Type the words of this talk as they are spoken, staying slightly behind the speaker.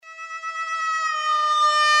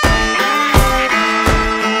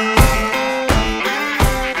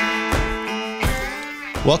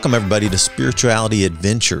Welcome, everybody, to Spirituality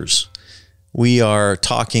Adventures. We are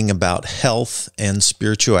talking about health and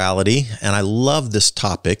spirituality, and I love this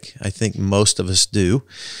topic. I think most of us do.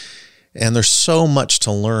 And there's so much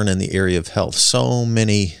to learn in the area of health, so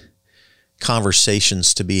many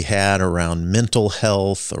conversations to be had around mental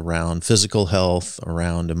health, around physical health,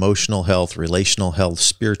 around emotional health, relational health,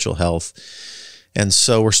 spiritual health. And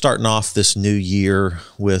so we're starting off this new year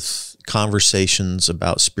with conversations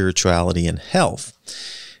about spirituality and health.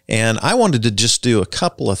 And I wanted to just do a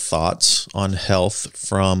couple of thoughts on health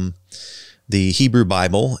from the Hebrew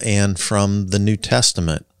Bible and from the New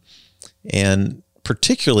Testament. And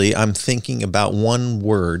particularly, I'm thinking about one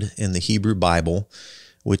word in the Hebrew Bible,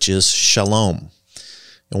 which is shalom.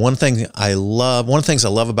 And one of the things I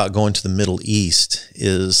love about going to the Middle East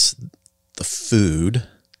is the food.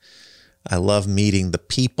 I love meeting the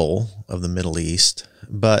people of the Middle East,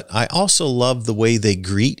 but I also love the way they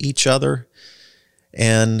greet each other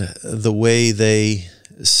and the way they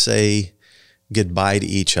say goodbye to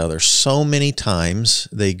each other. So many times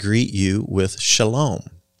they greet you with shalom.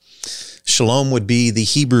 Shalom would be the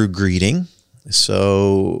Hebrew greeting.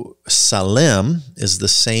 So salam is the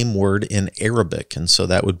same word in Arabic, and so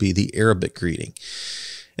that would be the Arabic greeting.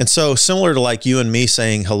 And so similar to like you and me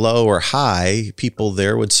saying hello or hi, people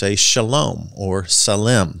there would say shalom or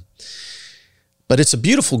salam. But it's a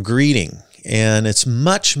beautiful greeting, and it's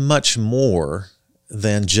much, much more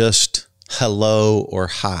than just hello or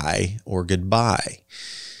hi or goodbye.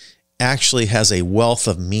 Actually has a wealth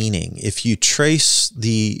of meaning. If you trace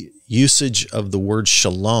the usage of the word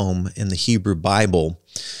shalom in the Hebrew Bible,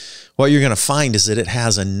 what you're going to find is that it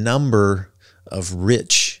has a number of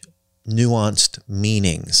rich, nuanced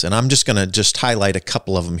meanings. And I'm just going to highlight a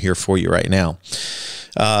couple of them here for you right now.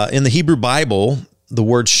 In the Hebrew Bible, the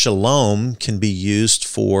word shalom can be used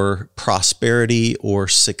for prosperity or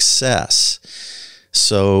success.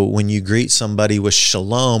 So when you greet somebody with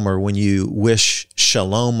shalom, or when you wish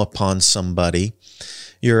shalom upon somebody,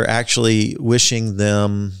 you're actually wishing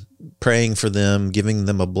them, praying for them, giving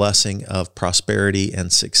them a blessing of prosperity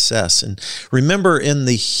and success. And remember, in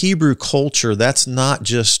the Hebrew culture, that's not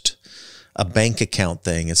just a bank account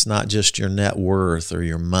thing. It's not just your net worth or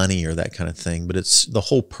your money or that kind of thing, but it's the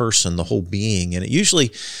whole person, the whole being. And it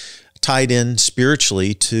usually tied in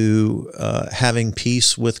spiritually to having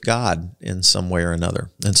peace with God in some way or another.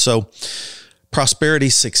 And so prosperity,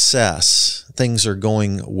 success, things are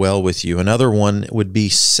going well with you. Another one would be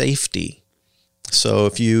safety. So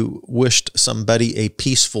if you wished somebody a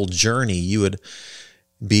peaceful journey, you would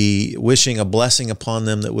be wishing a blessing upon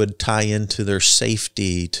them that would tie into their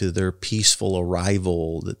safety, to their peaceful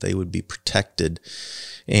arrival, that they would be protected,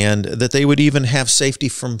 and that they would even have safety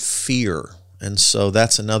from fear. And so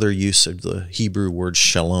that's another use of the Hebrew word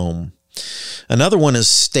shalom. Another one is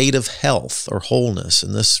state of health or wholeness.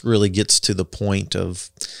 And this really gets to the point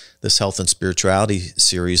of this health and spirituality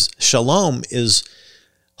series. Shalom is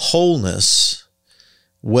wholeness,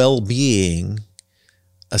 well-being,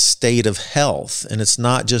 a state of health. And it's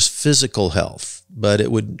not just physical health, but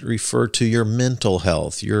it would refer to your mental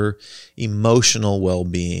health, your emotional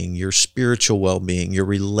well-being, your spiritual well-being, your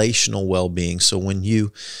relational well-being. So when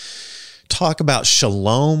you talk about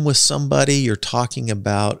shalom with somebody, you're talking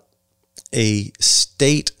about a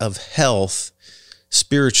state of health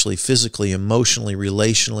spiritually, physically, emotionally,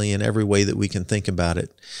 relationally, in every way that we can think about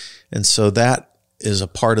it. And so that is a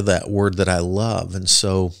part of that word that I love. And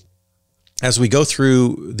so as we go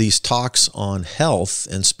through these talks on health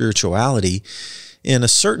and spirituality, in a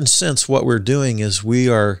certain sense, what we're doing is we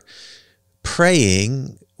are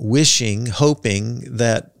praying, wishing, hoping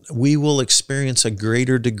that we will experience a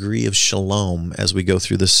greater degree of shalom as we go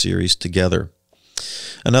through this series together.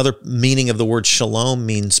 Another meaning of the word shalom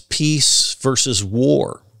means peace versus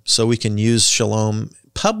war. So we can use shalom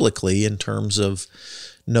publicly in terms of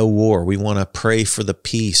no war. We want to pray for the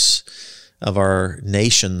peace of our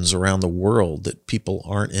nations around the world, that people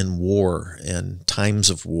aren't in war and times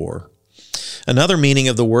of war. Another meaning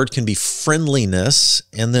of the word can be friendliness,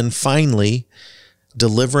 and then finally,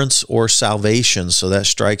 deliverance or salvation. So that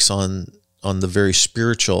strikes on the very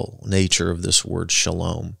spiritual nature of this word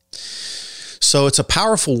shalom. So it's a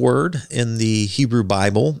powerful word in the Hebrew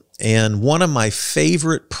Bible, and one of my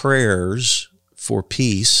favorite prayers for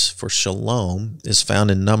peace, for shalom, is found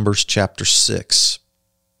in Numbers chapter 6.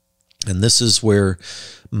 And this is where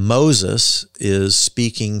Moses is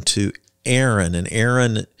speaking to Aaron, and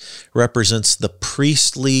Aaron represents the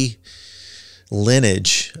priestly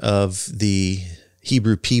lineage of the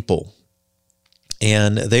Hebrew people.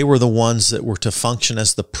 And they were the ones that were to function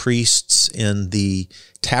as the priests in the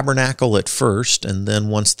tabernacle at first, and then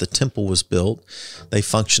once the temple was built, they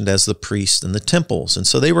functioned as the priests in the temples. And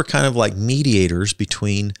so they were kind of like mediators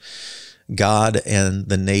between God and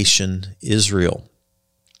the nation Israel.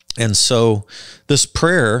 And so this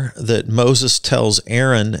prayer that Moses tells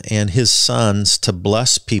Aaron and his sons to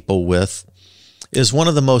bless people with is one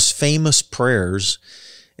of the most famous prayers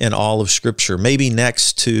in all of Scripture, maybe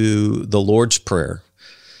next to the Lord's Prayer,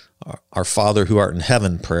 our Father who art in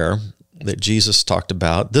heaven prayer that Jesus talked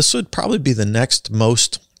about. This would probably be the next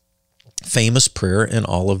most famous prayer in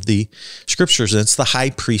all of the Scriptures. And it's the high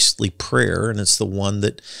priestly prayer, and it's the one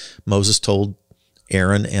that Moses told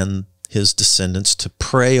Aaron and his descendants to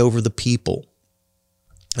pray over the people.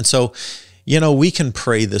 And so, we can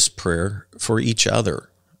pray this prayer for each other,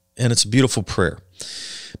 and it's a beautiful prayer.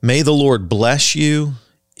 May the Lord bless you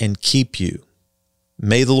and keep you.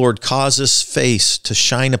 May the Lord cause his face to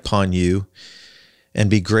shine upon you and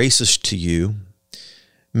be gracious to you.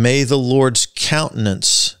 May the Lord's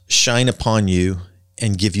countenance shine upon you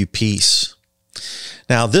and give you peace.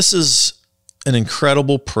 Now, this is an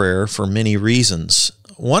incredible prayer for many reasons.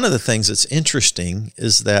 One of the things that's interesting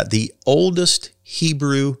is that the oldest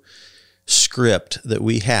Hebrew script that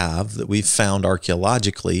we have, that we've found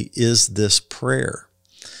archaeologically, is this prayer.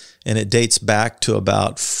 And it dates back to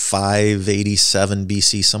about 587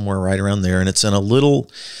 BC, somewhere right around there. And it's in a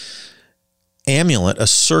little amulet, a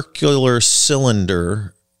circular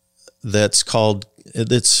cylinder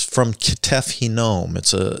it's from Ketef Hinnom.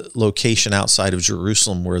 It's a location outside of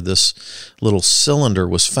Jerusalem where this little cylinder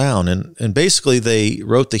was found. And basically they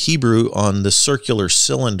wrote the Hebrew on the circular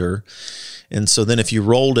cylinder. And so then if you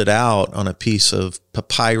rolled it out on a piece of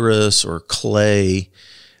papyrus or clay,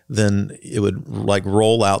 then it would like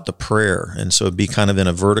roll out the prayer. And so it'd be kind of in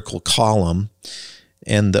a vertical column.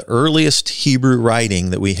 And the earliest Hebrew writing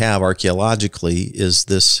that we have archaeologically is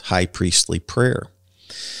this high priestly prayer.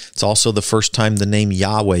 It's also the first time the name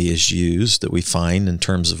Yahweh is used that we find in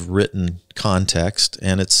terms of written context,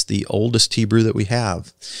 and it's the oldest Hebrew that we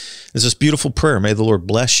have. It's this beautiful prayer. May the Lord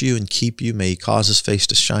bless you and keep you. May he cause his face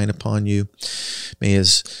to shine upon you. May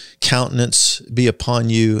his countenance be upon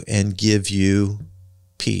you and give you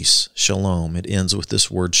peace. Shalom. It ends with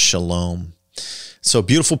this word shalom. So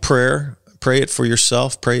beautiful prayer. Pray it for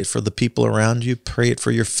yourself. Pray it for the people around you. Pray it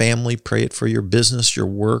for your family. Pray it for your business, your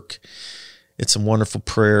work. It's a wonderful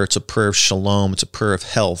prayer. It's a prayer of shalom. It's a prayer of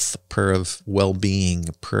health, a prayer of well-being,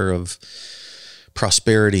 a prayer of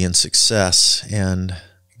prosperity and success, and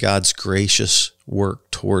God's gracious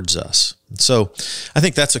work towards us. So I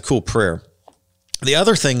think that's a cool prayer. The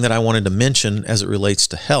other thing that I wanted to mention as it relates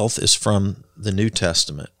to health is from the New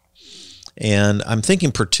Testament. And I'm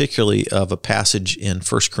thinking particularly of a passage in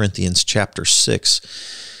 1 Corinthians chapter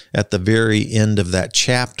 6 at the very end of that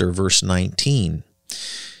chapter, verse 19.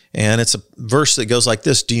 And it's a verse that goes like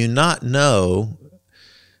this: do you not know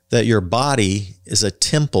that your body is a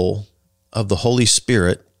temple of the Holy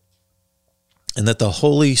Spirit and that the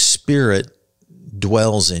Holy Spirit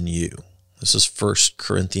dwells in you? This is 1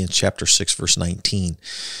 Corinthians chapter 6, verse 19.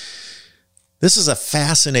 This is a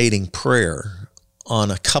fascinating prayer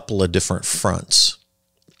on a couple of different fronts,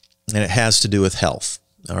 and it has to do with health,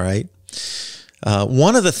 all right?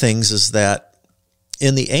 One of the things is that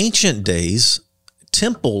in the ancient days,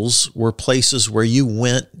 temples were places where you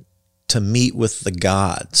went to meet with the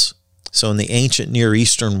gods. So in the ancient Near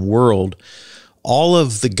Eastern world, all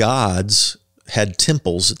of the gods had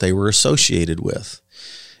temples that they were associated with.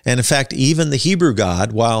 And in fact, even the Hebrew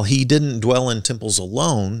God, while he didn't dwell in temples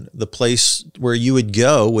alone, the place where you would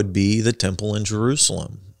go would be the temple in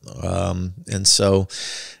Jerusalem. And so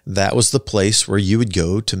that was the place where you would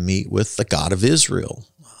go to meet with the God of Israel,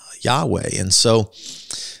 Yahweh. And so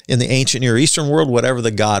in the ancient Near Eastern world, whatever the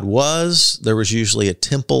god was, there was usually a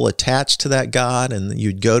temple attached to that god, and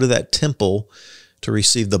you'd go to that temple to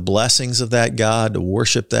receive the blessings of that god, to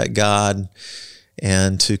worship that god,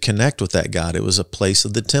 and to connect with that God. It was a place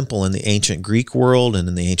of the temple. In the ancient Greek world and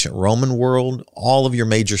in the ancient Roman world, all of your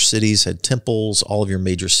major cities had temples. All of your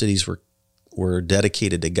major cities were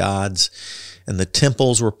dedicated to gods, and the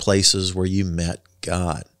temples were places where you met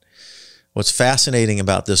God. What's fascinating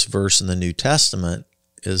about this verse in the New Testament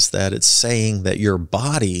is that it's saying that your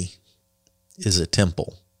body is a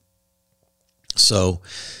temple. So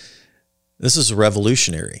this is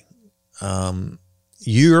revolutionary.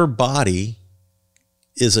 Your body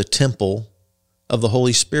is a temple of the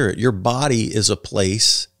Holy Spirit. Your body is a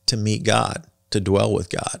place to meet God, to dwell with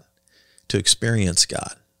God, to experience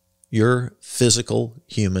God. your physical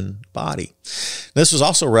human body. This was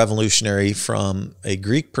also revolutionary from a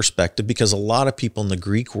Greek perspective because a lot of people in the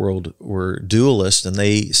Greek world were dualist, and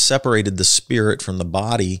they separated the spirit from the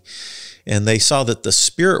body, and they saw that the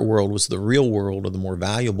spirit world was the real world, or the more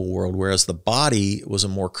valuable world, whereas the body was a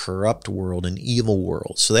more corrupt world, an evil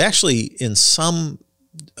world. So they actually, in some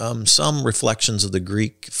reflections of the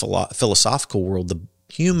Greek philosophical world, the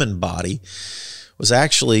human body was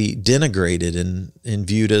actually denigrated and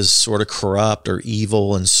viewed as sort of corrupt or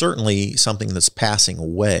evil, and certainly something that's passing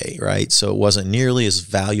away, right? So it wasn't nearly as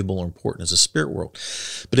valuable or important as the spirit world.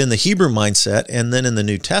 But in the Hebrew mindset, and then in the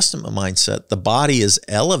New Testament mindset, the body is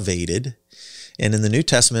elevated, and in the New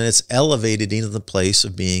Testament, it's elevated into the place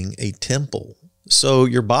of being a temple. So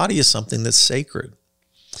your body is something that's sacred.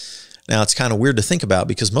 Now, it's kind of weird to think about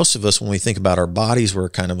because most of us, when we think about our bodies, we're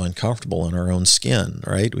kind of uncomfortable in our own skin,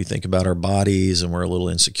 right? We think about our bodies and we're a little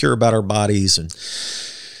insecure about our bodies, and,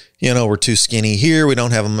 we're too skinny here. We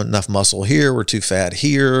don't have enough muscle here. We're too fat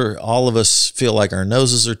here. All of us feel like our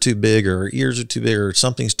noses are too big, or our ears are too big, or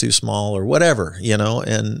something's too small, or whatever,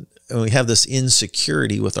 and we have this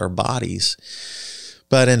insecurity with our bodies.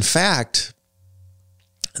 But in fact,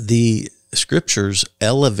 the scriptures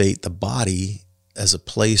elevate the body as a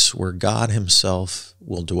place where God himself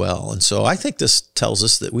will dwell. And so I think this tells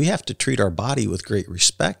us that we have to treat our body with great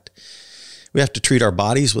respect. We have to treat our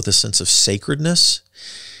bodies with a sense of sacredness.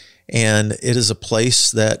 And it is a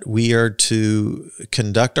place that we are to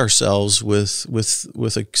conduct ourselves with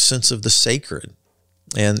a sense of the sacred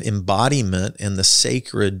and embodiment, and the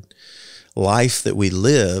sacred life that we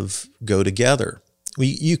live go together.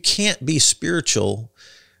 You can't be spiritual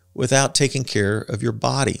without taking care of your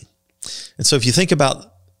body. And so if you think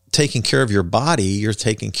about taking care of your body, you're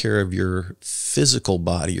taking care of your physical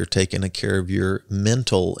body. You're taking care of your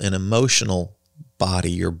mental and emotional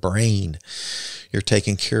body, your brain. You're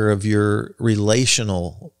taking care of your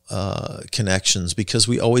relational connections, because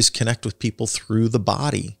we always connect with people through the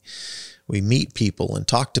body. We meet people and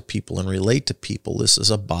talk to people and relate to people. This is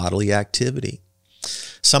a bodily activity.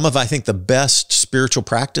 Some of, I think, the best spiritual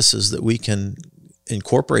practices that we can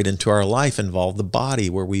incorporate into our life involve the body,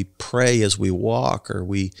 where we pray as we walk, or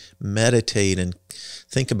we meditate and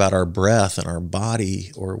think about our breath and our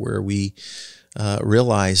body, or where we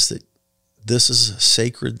realize that this is a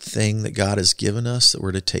sacred thing that God has given us, that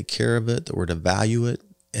we're to take care of it, that we're to value it,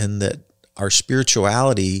 and that our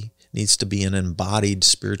spirituality needs to be an embodied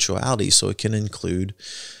spirituality, so it can include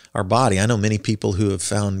our body. I know many people who have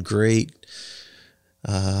found great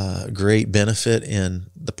benefit in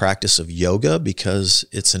the practice of yoga, because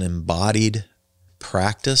it's an embodied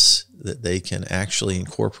practice that they can actually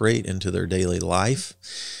incorporate into their daily life,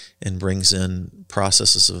 and brings in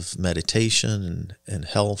processes of meditation and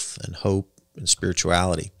health and hope and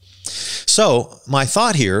spirituality. So my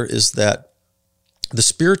thought here is that the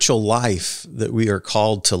spiritual life that we are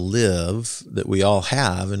called to live, that we all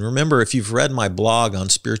have, and remember, if you've read my blog on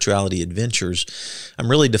spirituality adventures, I'm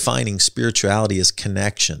really defining spirituality as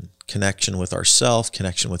connection with ourselves,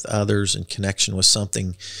 connection with others, and connection with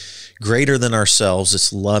something greater than ourselves.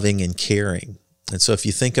 It's loving and caring. And so if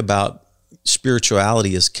you think about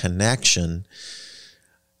spirituality as connection,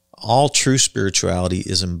 all true spirituality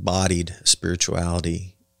is embodied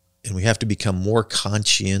spirituality, and we have to become more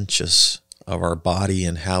conscientious of our body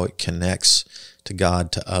and how it connects to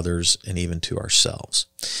God, to others, and even to ourselves.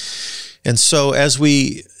 And so as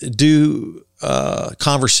we do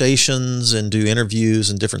conversations and do interviews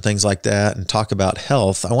and different things like that and talk about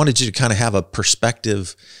health, I wanted you to kind of have a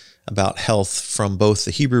perspective about health from both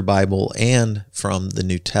the Hebrew Bible and from the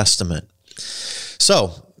New Testament.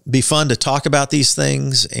 So be fun to talk about these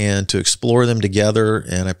things and to explore them together.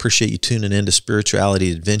 And I appreciate you tuning in to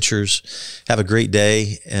Spirituality Adventures. Have a great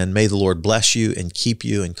day, and may the Lord bless you and keep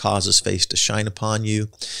you and cause his face to shine upon you.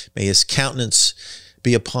 May his countenance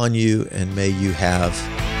be upon you, and may you have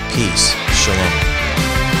peace. Shalom.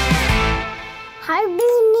 Harvey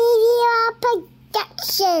Media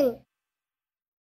Production.